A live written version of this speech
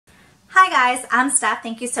guys, I'm Steph.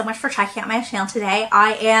 Thank you so much for checking out my channel today.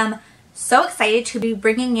 I am so excited to be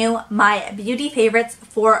bringing you my beauty favorites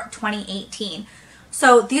for 2018.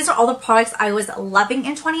 So these are all the products I was loving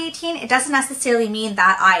in 2018. It doesn't necessarily mean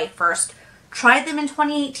that I first tried them in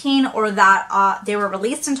 2018 or that they were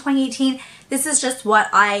released in 2018. This is just what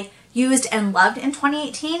I used and loved in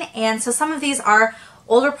 2018. And so some of these are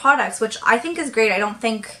older products, which I think is great. I don't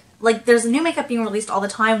think, like, there's new makeup being released all the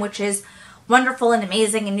time, which is wonderful and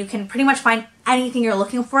amazing, and you can pretty much find anything you're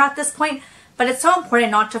looking for at this point. But it's so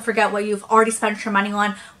important not to forget what you've already spent your money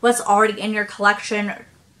on, what's already in your collection,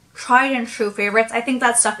 tried and true favorites. I think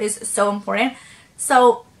that stuff is so important.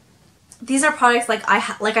 So these are products like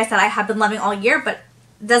I said, I have been loving all year, but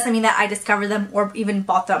it doesn't mean that I discovered them or even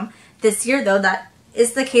bought them this year, though that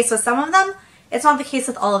is the case with some of them. It's not the case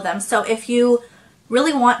with all of them. So if you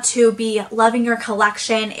really want to be loving your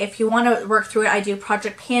collection, if you want to work through it, I do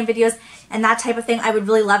project pan videos and that type of thing. I would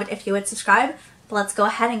really love it if you would subscribe. But let's go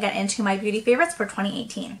ahead and get into my beauty favorites for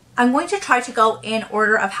 2018. I'm going to try to go in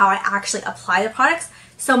order of how I actually apply the products.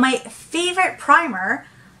 So my favorite primer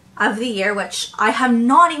of the year, which I have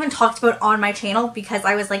not even talked about on my channel because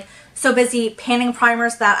I was like so busy panning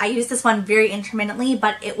primers that I used this one very intermittently,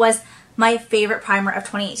 but it was my favorite primer of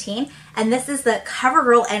 2018. And this is the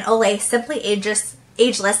Covergirl and Olay Simply Ageless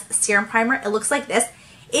Serum Primer. It looks like this.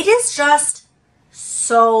 It is just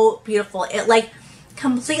so beautiful. It like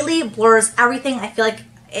completely blurs everything. I feel like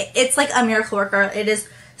it's like a miracle worker. It is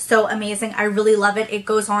so amazing. I really love it. It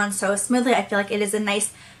goes on so smoothly. I feel like it is a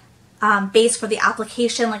nice base for the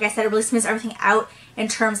application. Like I said, it really smooths everything out in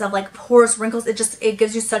terms of like pores, wrinkles. It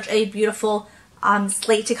gives you such a beautiful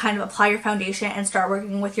slate to kind of apply your foundation and start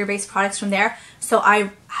working with your base products from there. So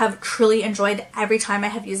I have truly enjoyed every time I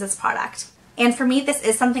have used this product. And for me, this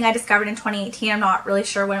is something I discovered in 2018. I'm not really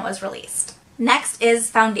sure when it was released. Next is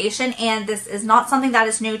foundation, and this is not something that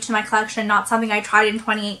is new to my collection, not something I tried in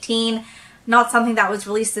 2018, not something that was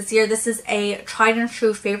released this year. This is a tried and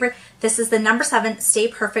true favorite. This is the No. 7 Stay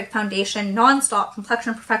Perfect Foundation Non-Stop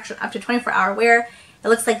Complexion Perfection Up to 24-Hour Wear. It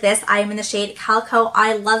looks like this. I am in the shade Calico.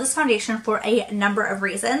 I love this foundation for a number of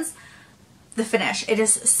reasons. The finish. It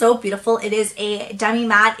is so beautiful. It is a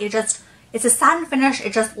demi-matte. It's a satin finish.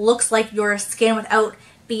 It just looks like your skin without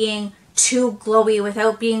being too glowy,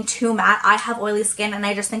 without being too matte. I have oily skin and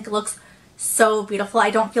I just think it looks so beautiful.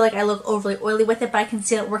 I don't feel like I look overly oily with it, but I can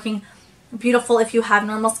see it working beautiful if you have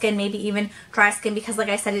normal skin, maybe even dry skin, because like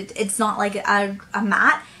I said, it's not like a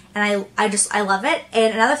matte, and I love it.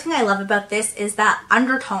 And another thing I love about this is that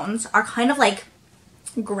undertones are kind of like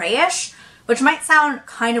grayish, which might sound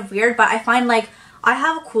kind of weird, but I find like I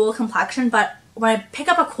have a cool complexion, but when I pick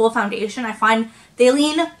up a cool foundation, I find they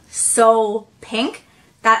lean so pink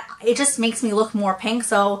that it just makes me look more pink.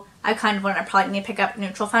 So I kind of want to probably need to pick up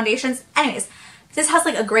neutral foundations. Anyways, this has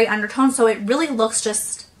like a gray undertone, so it really looks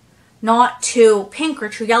just not too pink or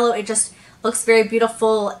too yellow. It just looks very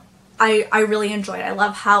beautiful. I really enjoy it. I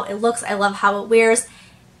love how it looks. I love how it wears.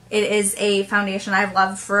 It is a foundation I've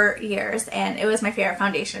loved for years, and it was my favorite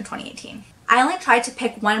foundation in 2018. I only tried to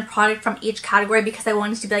pick one product from each category because I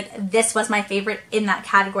wanted to be like, this was my favorite in that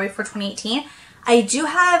category for 2018. I do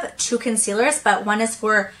have two concealers, but one is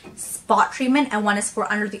for spot treatment and one is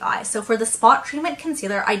for under the eye. So for the spot treatment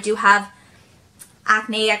concealer, I do have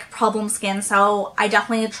acneic problem skin, so I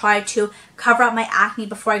definitely try to cover up my acne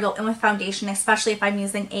before I go in with foundation, especially if I'm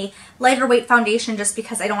using a lighter weight foundation, just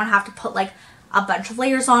because I don't want to have to put like a bunch of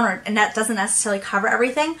layers on, and that doesn't necessarily cover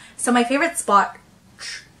everything. So my favorite spot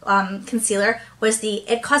concealer was the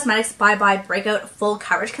It Cosmetics Bye Breakout Full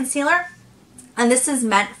Coverage Concealer, and this is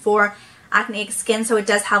meant for acneic skin, so it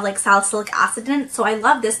does have like salicylic acid in it. So I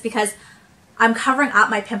love this because I'm covering up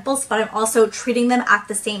my pimples, but I'm also treating them at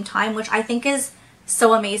the same time, which I think is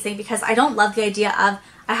so amazing, because I don't love the idea of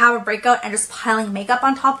I have a breakout and just piling makeup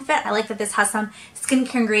on top of it. I like that this has some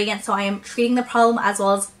skincare ingredients, so I am treating the problem as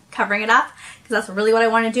well as covering it up, because that's really what I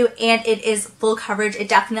want to do. And it is full coverage. It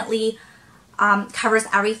definitely covers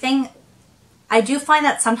everything. I do find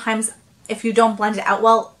that sometimes if you don't blend it out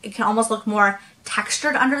well, it can almost look more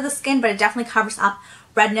textured under the skin, but it definitely covers up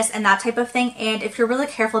redness and that type of thing. And if you're really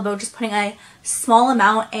careful about just putting a small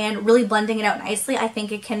amount and really blending it out nicely, I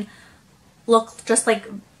think it can look just like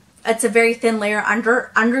it's a very thin layer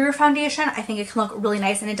under your foundation. I think it can look really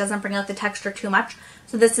nice, and it doesn't bring out the texture too much.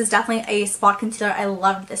 So this is definitely a spot concealer I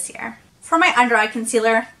loved this year. For my under eye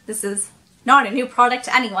concealer, this is not a new product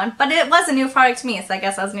to anyone, but it was a new product to me, so I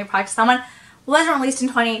guess that was a new product to someone. It wasn't released in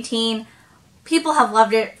 2018. People have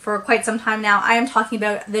loved it for quite some time now. I am talking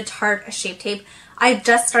about the Tarte Shape Tape. I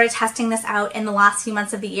just started testing this out in the last few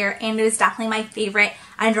months of the year, and it is definitely my favorite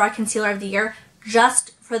under eye concealer of the year.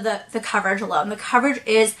 just for the coverage alone. The coverage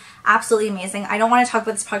is absolutely amazing. I don't want to talk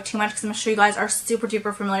about this product too much because I'm sure you guys are super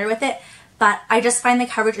duper familiar with it, but I just find the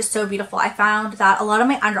coverage is so beautiful. I found that a lot of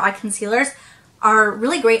my under eye concealers are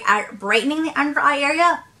really great at brightening the under eye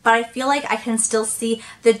area, but I feel like I can still see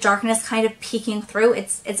the darkness kind of peeking through.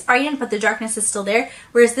 It's brightened, but the darkness is still there,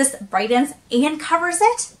 whereas this brightens and covers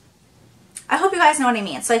it. I hope you guys know what I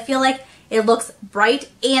mean. So I feel like it looks bright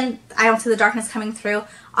and I don't see the darkness coming through.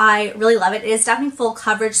 I really love it. It is definitely full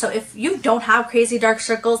coverage, so if you don't have crazy dark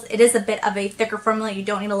circles, it is a bit of a thicker formula. You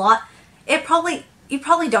don't need a lot. You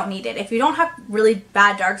probably don't need it. If you don't have really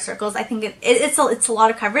bad dark circles, I think it's a lot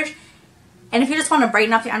of coverage. And if you just want to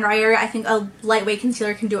brighten up the under eye area, I think a lightweight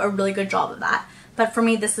concealer can do a really good job of that. But for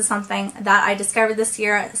me, this is something that I discovered this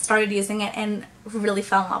year, started using it, and really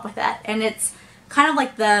fell in love with it. And it's kind of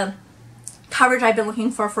like the coverage I've been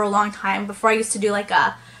looking for a long time. Before, I used to do like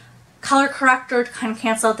a color corrector to kind of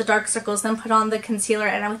cancel out the dark circles, then put on the concealer,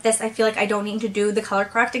 and with this I feel like I don't need to do the color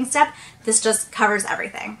correcting step. This just covers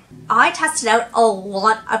everything. I tested out a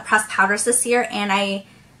lot of pressed powders this year, and I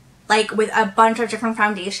like with a bunch of different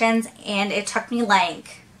foundations, and it took me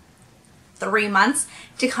like 3 months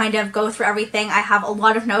to kind of go through everything. I have a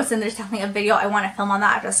lot of notes, and there's definitely a video I want to film on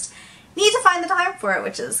that. I just need to find the time for it,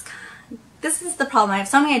 which is, this is the problem. I have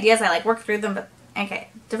so many ideas, I like work through them, but okay,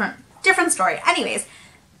 different story. Anyways,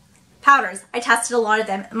 powders. I tested a lot of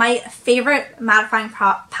them. My favorite mattifying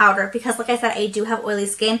powder, because like I said, I do have oily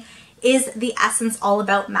skin, is the Essence All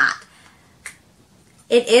About Matte.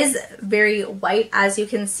 It is very white, as you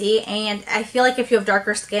can see, and I feel like if you have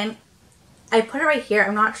darker skin, I put it right here.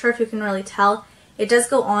 I'm not sure if you can really tell. It does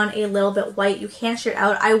go on a little bit white. You can shade it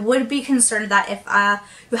out. I would be concerned that if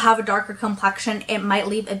you have a darker complexion, it might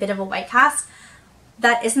leave a bit of a white cast.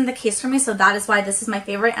 That isn't the case for me, so that is why this is my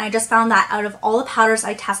favorite. And I just found that out of all the powders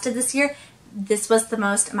I tested this year, this was the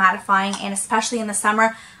most mattifying, and especially in the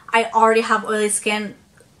summer. I already have oily skin.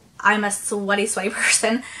 I'm a sweaty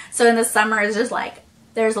person, so in the summer it's just like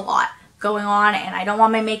there's a lot going on, and I don't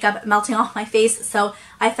want my makeup melting off my face, so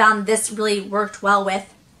I found this really worked well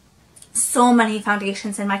with so many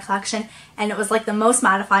foundations in my collection, and it was like the most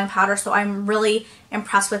mattifying powder, so I'm really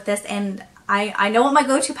impressed with this, and I know what my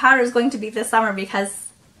go-to powder is going to be this summer because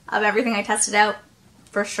of everything I tested out.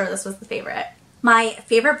 For sure, this was the favorite. My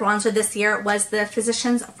favorite bronzer this year was the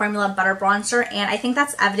Physicians Formula Butter Bronzer, and I think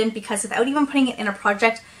that's evident because without even putting it in a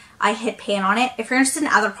project, I hit pan on it. If you're interested in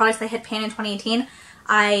other products I hit pan in 2018,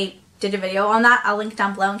 I did a video on that. I'll link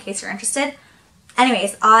down below in case you're interested.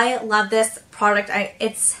 Anyways, I love this product.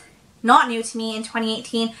 It's not new to me in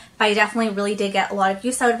 2018, but I definitely really did get a lot of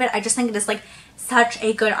use out of it. I just think it is like such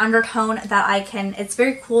a good undertone that it's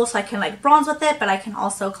very cool, so I can like bronze with it, but I can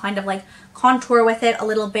also kind of like contour with it a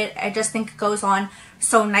little bit. I just think it goes on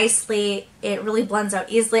so nicely. It really blends out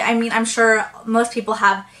easily. I mean, I'm sure most people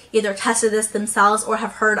have either tested this themselves or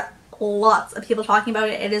have heard lots of people talking about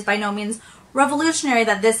it. It is by no means revolutionary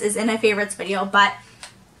that this is in my favorites video, but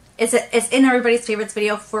it's in everybody's favorites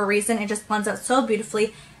video for a reason. It just blends out so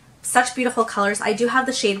beautifully. Such beautiful colors. I do have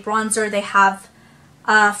the shade bronzer. They have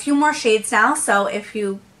a few more shades now, so if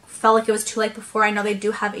you felt like it was too light before, I know they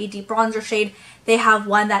do have a deep bronzer shade. They have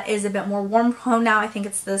one that is a bit more warm tone now. I think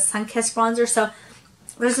it's the Sun-Kissed bronzer, so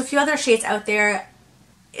there's a few other shades out there.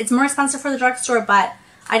 It's more expensive for the drugstore, but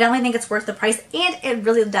I definitely think it's worth the price, and it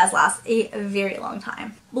really does last a very long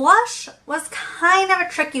time. Blush was kind of a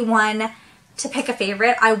tricky one to pick a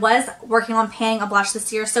favorite. I was working on panning a blush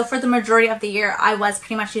this year, so for the majority of the year, I was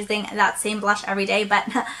pretty much using that same blush every day, but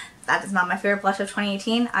that is not my favorite blush of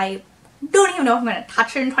 2018. I don't even know if I'm going to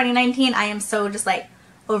touch it in 2019. I am so just like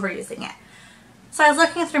overusing it. So I was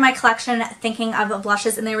looking through my collection thinking of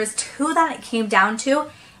blushes, and there was two that it came down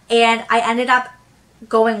to, and I ended up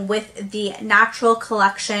going with the Natural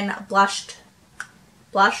Collection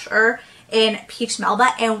blusher in Peach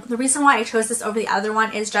Melba. And the reason why I chose this over the other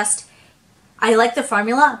one is just I like the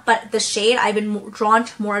formula, but the shade, I've been drawn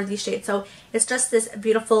to more of these shades. So it's just this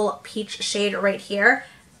beautiful peach shade right here.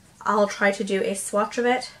 I'll try to do a swatch of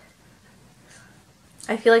it.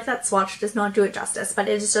 I feel like that swatch does not do it justice, but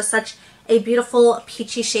it is just such a beautiful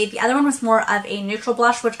peachy shade. The other one was more of a neutral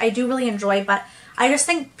blush, which I do really enjoy, but I just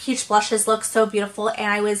think peach blushes look so beautiful,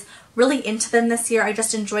 and I was really into them this year. I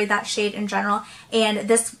just enjoyed that shade in general, and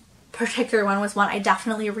this particular one was one I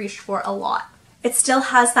definitely reached for a lot. It still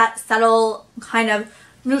has that subtle kind of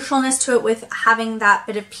neutralness to it with having that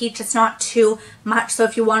bit of peach. It's not too much, so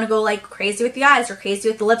if you want to go like crazy with the eyes or crazy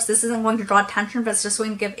with the lips, this isn't going to draw attention, but it's just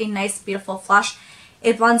going to give a nice beautiful flush.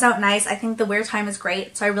 It blends out nice. I think the wear time is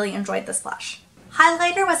great, so I really enjoyed this blush.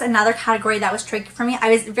 Highlighter was another category that was tricky for me. I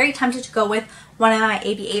was very tempted to go with one of my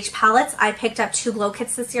ABH palettes. I picked up 2 glow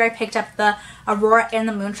kits this year. I picked up the Aurora and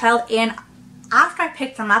the Moonchild, and after I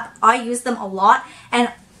picked them up, I used them a lot,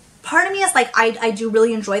 and part of me is like, I do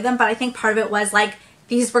really enjoy them, but I think part of it was like,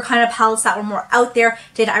 these were kind of palettes that were more out there.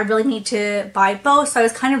 Did I really need to buy both? So I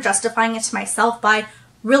was kind of justifying it to myself by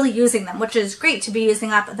really using them, which is great to be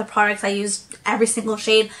using up the products. I used every single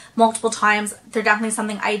shade multiple times. They're definitely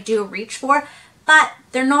something I do reach for, but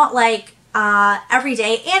they're not like every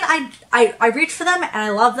day, and I reach for them and I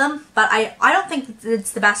love them, but I don't think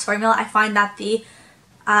it's the best formula. I find that the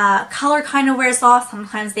color kind of wears off.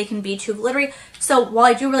 Sometimes they can be too glittery. So while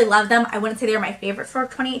I do really love them, I wouldn't say they're my favorite for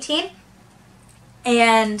 2018.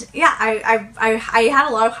 And yeah, I had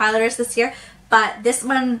a lot of highlighters this year, but this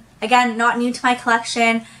one, again, not new to my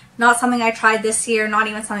collection, not something I tried this year, not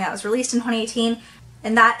even something that was released in 2018,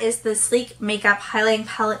 and that is the Sleek Makeup Highlighting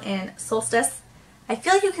Palette in Solstice. I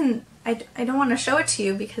feel like you can, I don't want to show it to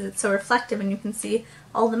you because it's so reflective and you can see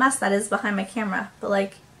all the mess that is behind my camera, but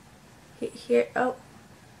like, here, oh,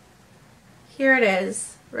 here it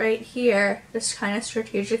is, right here, just kind of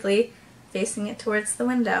strategically facing it towards the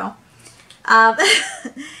window.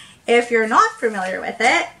 If you're not familiar with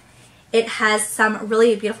it, it has some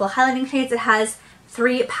really beautiful highlighting shades. It has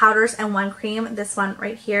 3 powders and 1 cream. This one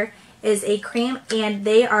right here is a cream, and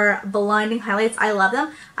they are blinding highlights. I love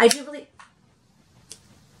them. I do really...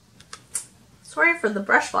 Sorry for the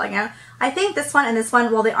brush falling out. I think this one and this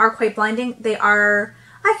one, while they are quite blinding, they are...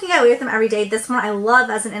 I can get away with them every day. This one I love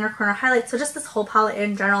as an inner corner highlight. So just this whole palette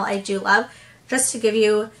in general I do love. Just to give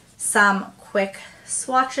you some quick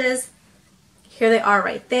swatches. Here they are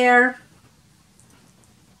right there.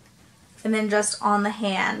 And then just on the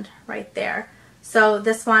hand right there. So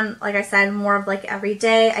this one, like I said, more of like every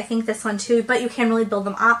day. I think this one too, but you can really build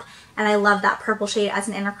them up. And I love that purple shade as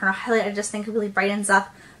an inner corner highlight. I just think it really brightens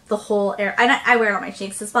up the whole area. I wear it on my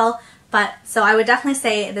cheeks as well. But so I would definitely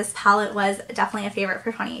say this palette was definitely a favorite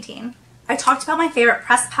for 2018. I talked about my favorite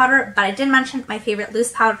pressed powder, but I didn't mention my favorite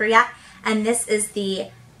loose powder yet. And this is the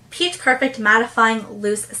Peach Perfect Mattifying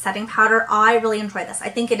Loose Setting Powder. I really enjoy this. I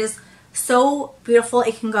think it is so beautiful.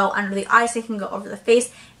 It can go under the eyes, it can go over the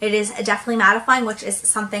face. It is definitely mattifying, which is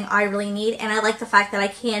something I really need, and I like the fact that I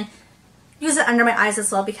can use it under my eyes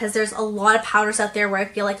as well, because there's a lot of powders out there where I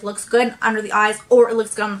feel like it looks good under the eyes or it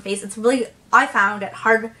looks good on the face. It's really, I found it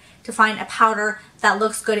hard to find a powder that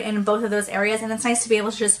looks good in both of those areas, and it's nice to be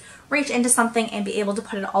able to just reach into something and be able to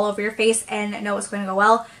put it all over your face and know it's going to go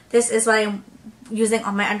well. This is what I'm using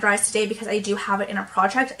on my under eyes today because I do have it in a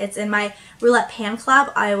project. It's in my Roulette Pan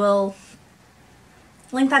Collab. I will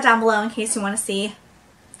link that down below in case you want to see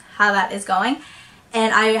how that is going,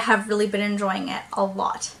 and I have really been enjoying it a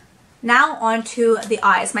lot. Now on to the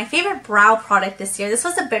eyes. My favorite brow product this year. This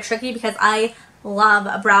was a bit tricky because I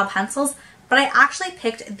love brow pencils, but I actually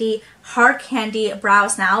picked the Hard Candy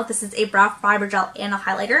Brows Now. This is a brow fiber gel and a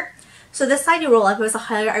highlighter. So this side you roll up, it was a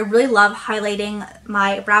highlighter. I really love highlighting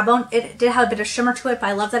my brow bone. It did have a bit of shimmer to it, but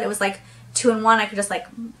I love that it was like 2-in-1. I could just like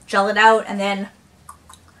gel it out and then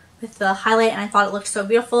with the highlight, and I thought it looked so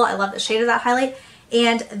beautiful. I love the shade of that highlight.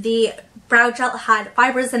 And the brow gel had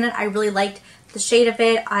fibers in it. I really liked the shade of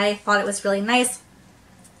it. I thought it was really nice.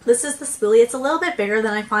 This is the spoolie. It's a little bit bigger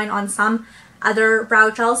than I find on some other brow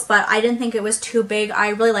gels, but I didn't think it was too big. I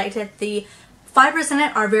really liked it. The fibers in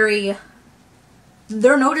it are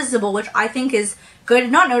they're noticeable, which I think is good.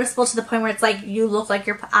 Not noticeable to the point where it's like you look like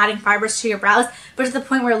you're adding fibers to your brows, but to the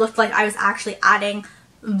point where it looked like I was actually adding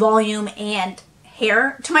volume and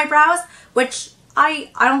hair to my brows, which I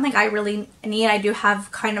don't think I really need. I do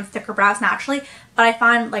have kind of thicker brows naturally, but I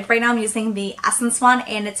find like right now I'm using the Essence one,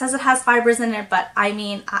 and it says it has fibers in it, but I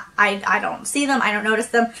mean, I don't see them, I don't notice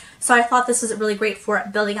them, so I thought this was really great for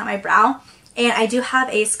building up my brow. And I do have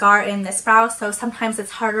a scar in this brow, so sometimes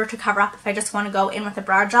it's harder to cover up if I just want to go in with a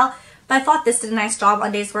brow gel. But I thought this did a nice job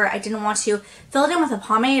on days where I didn't want to fill it in with a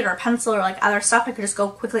pomade or a pencil or like other stuff. I could just go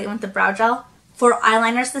quickly in with the brow gel. For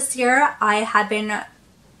eyeliners this year, I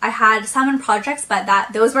had some in projects,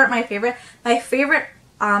 but those weren't my favorite. My favorite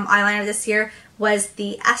eyeliner this year was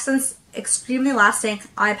the Essence Extremely Lasting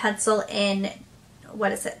Eye Pencil in,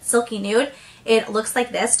 what is it, Silky Nude. It looks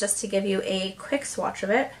like this, just to give you a quick swatch of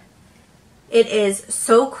it. It is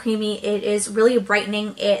so creamy. It is really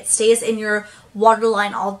brightening. It stays in your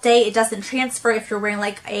waterline all day. It doesn't transfer if you're wearing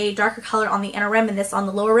like a darker color on the inner rim and this on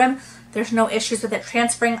the lower rim. There's no issues with it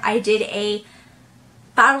transferring. I did a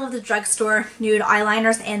Battle of the Drugstore nude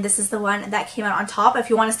eyeliners, and this is the one that came out on top. If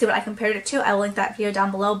you want to see what I compared it to, I will link that video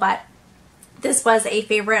down below, but this was a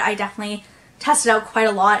favorite. I definitely tested out quite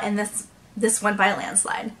a lot, and this won by a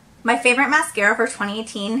landslide. My favorite mascara for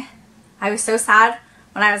 2018, I was so sad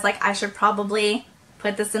when I was like, I should probably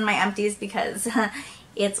put this in my empties because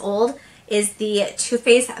it's old, is the Too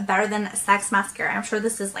Faced Better Than Sex Mascara. I'm sure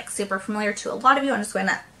this is like super familiar to a lot of you. I'm just going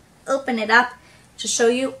to open it up to show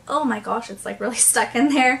you. Oh my gosh, it's like really stuck in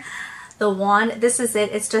there. The wand, this is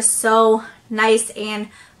it. It's just so nice and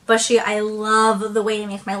bushy. I love the way it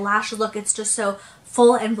makes my lashes look. It's just so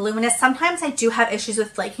full and voluminous. Sometimes I do have issues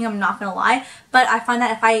with flaking, I'm not gonna lie, but I find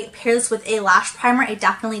that if I pair this with a lash primer, it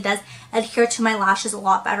definitely does adhere to my lashes a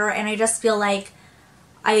lot better, and I just feel like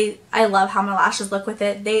I love how my lashes look with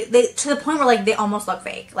it. They to the point where like they almost look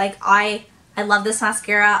fake. Like I love this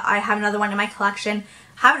mascara. I have another one in my collection.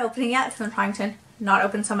 Haven't opened it yet because I'm trying to not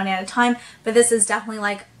open so many at a time, but this is definitely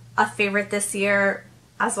like a favorite this year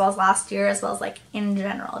as well as last year, as well as like in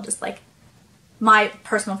general, just like my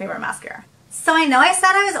personal favorite mascara. So I know I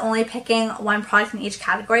said I was only picking one product in each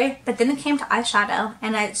category, but then it came to eyeshadow,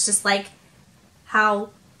 and it's just like, how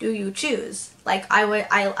do you choose? Like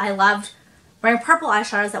I loved wearing purple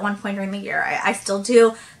eyeshadows at one point during the year. I still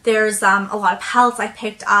do. There's a lot of palettes I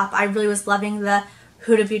picked up. I really was loving the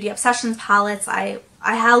Huda Beauty Obsessions palettes. I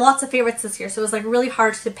had lots of favorites this year, so it was like really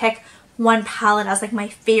hard to pick one palette as like my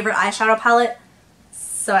favorite eyeshadow palette.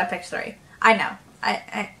 So I picked 3. I know.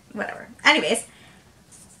 I whatever. Anyways,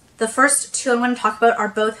 the first 2 I'm going to talk about are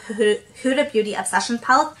both Huda Beauty Obsession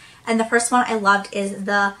palettes, and the first one I loved is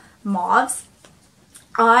the mauves.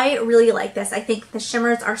 I really like this. I think the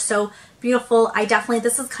shimmers are so beautiful.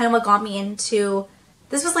 This is kind of what got me into,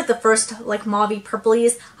 this was like the first like mauvey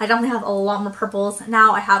purplies. I definitely have a lot more purples.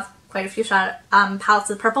 Now I have quite a few palettes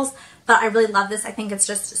with purples, but I really love this. I think it's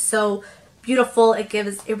just so beautiful. It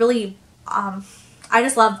really, I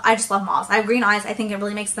just love mauves. I have green eyes. I think it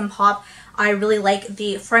really makes them pop. I really like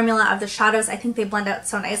the formula of the shadows. I think they blend out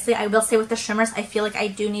so nicely. I will say with the shimmers, I feel like I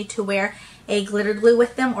do need to wear a glitter glue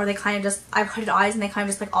with them, or they kind of just, I have hooded eyes and they kind of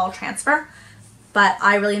just like all transfer. But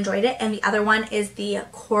I really enjoyed it. And the other one is the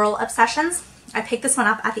Coral Obsessions. I picked this one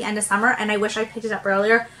up at the end of summer, and I wish I picked it up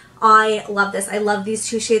earlier. I love this. I love these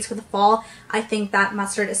 2 shades for the fall. I think that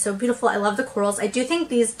mustard is so beautiful. I love the corals. I do think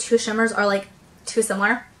these 2 shimmers are like too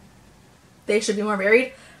similar. They should be more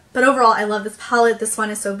varied. But overall, I love this palette. This one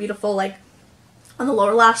is so beautiful, like on the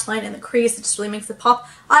lower lash line and the crease. It just really makes it pop.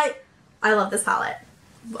 I love this palette.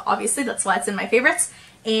 Obviously, that's why it's in my favorites.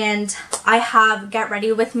 And I have Get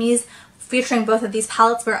Ready With Me's featuring both of these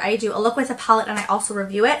palettes, where I do a look with a palette and I also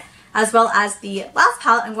review it, as well as the last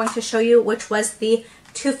palette I'm going to show you, which was the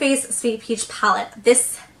Too Faced Sweet Peach palette.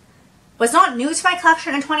 This was not new to my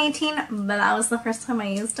collection in 2018, but that was the first time I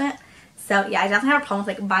used it. So yeah, I definitely have a problem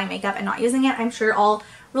with like buying makeup and not using it. I'm sure you're all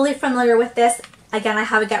really familiar with this. Again, I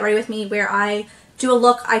have a Get Ready With Me where I do a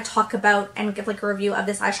look, I talk about and give like a review of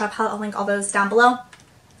this eyeshadow palette. I'll link all those down below.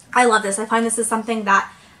 I love this. I find this is something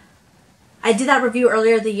that I did that review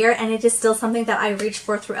earlier the year, and it is still something that I reach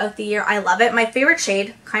for throughout the year. I love it. My favorite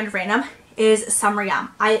shade, kind of random, is Summer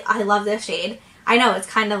Yum. I love this shade. I know it's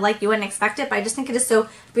kind of like you wouldn't expect it, but I just think it is so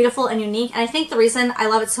beautiful and unique. And I think the reason I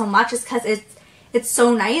love it so much is because it's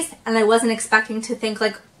so nice, and I wasn't expecting to think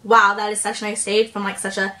like, wow, that is such a nice shade from like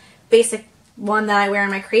such a basic one that I wear in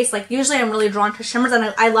my crease. Like usually I'm really drawn to shimmers,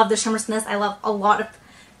 and I love the shimmers in this. I love a lot of,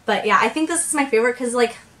 but yeah, I think this is my favorite because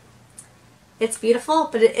like it's beautiful,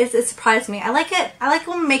 but it surprised me. I like it. I like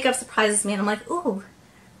when makeup surprises me and I'm like, ooh,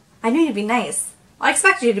 I knew you'd be nice. Well, I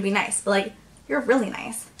expected you to be nice, but like you're really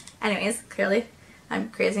nice. Anyways, clearly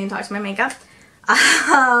I'm crazy and talk to my makeup.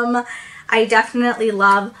 I definitely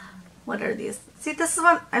love, what are these? See, this is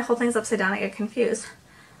what I hold things upside down. I get confused.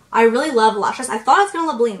 I really love luscious. I thought I was gonna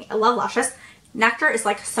love Bellini. I love luscious. Nectar is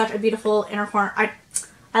like such a beautiful inner corner.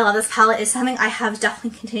 I love this palette. It's something I have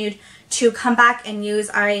definitely continued to come back and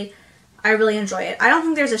use. I really enjoy it. I don't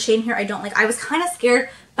think there's a shade in here I don't like. I was kind of scared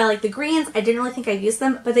by like the greens. I didn't really think I'd use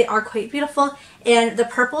them, but they are quite beautiful. And the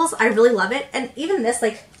purples, I really love it. And even this,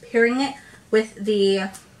 like pairing it with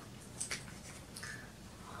the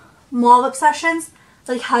Mauve Obsessions,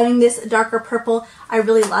 like having this darker purple, I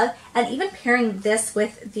really love. And even pairing this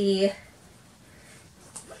with the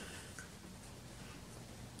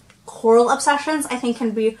Coral Obsessions, I think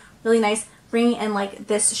can be really nice. Bringing in like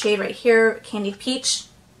this shade right here, Candied Peach.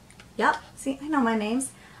 Yep, see, I know my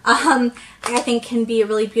names. I think can be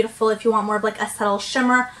really beautiful if you want more of like a subtle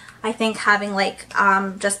shimmer. I think having like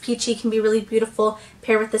just peachy can be really beautiful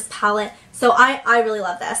paired with this palette. So I really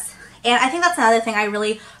love this. And I think that's another thing I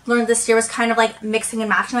really learned this year was kind of like mixing and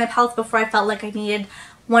matching my palettes. Before I felt like I needed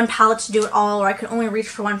one palette to do it all, or I could only reach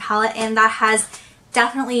for one palette, and that has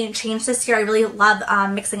definitely changed this year. I really love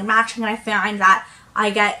mixing and matching, and I find that I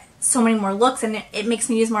get so many more looks, and it makes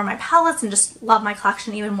me use more of my palettes and just love my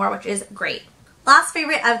collection even more, which is great. last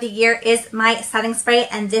favorite of the year is my setting spray,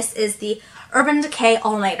 and this is the Urban Decay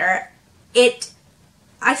All Nighter.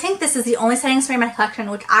 I think this is the only setting spray in my collection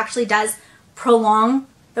which actually does prolong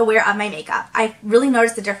the wear of my makeup. I really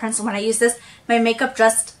noticed the difference when I use this. My makeup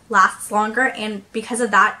just lasts longer, and because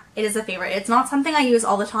of that, it is a favorite. It's not something I use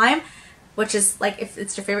all the time, which is like, if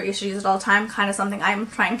it's your favorite, you should use it all the time, kind of something I'm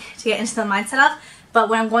trying to get into the mindset of. But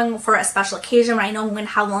when I'm going for a special occasion, when I know I'm going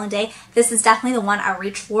to have a long day, this is definitely the one I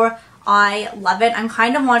reach for. I love it. I'm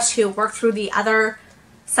kind of want to work through the other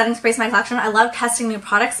setting sprays in my collection. I love testing new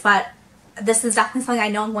products, but this is definitely something I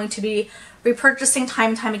know I'm going to be repurchasing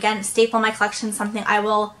time and time again. Staple in my collection, something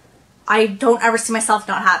I don't ever see myself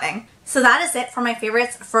not having. So that is it for my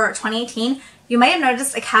favorites for 2018. You might have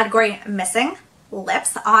noticed a category missing: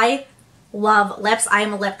 lips. I love lips. I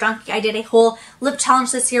am a lip junkie. I did a whole lip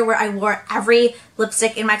challenge this year where I wore every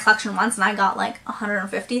lipstick in my collection once, and I got like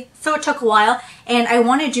 150. So it took a while, and I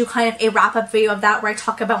want to do kind of a wrap-up video of that where I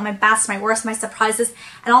talk about my best, my worst, my surprises,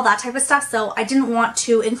 and all that type of stuff. So I didn't want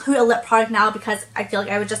to include a lip product now because I feel like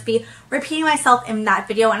I would just be repeating myself in that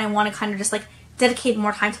video, and I want to kind of just like dedicate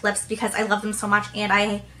more time to lips because I love them so much and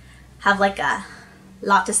I have like a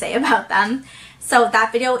lot to say about them. So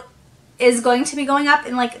that video is going to be going up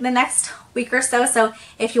in like the next week or so. So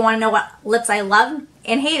if you want to know what lips I loved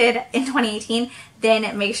and hated in 2018,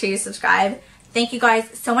 then make sure you subscribe. Thank you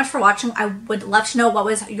guys so much for watching. I would love to know what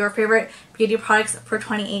was your favorite beauty products for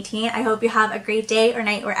 2018. I hope you have a great day or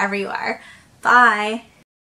night wherever you are. Bye!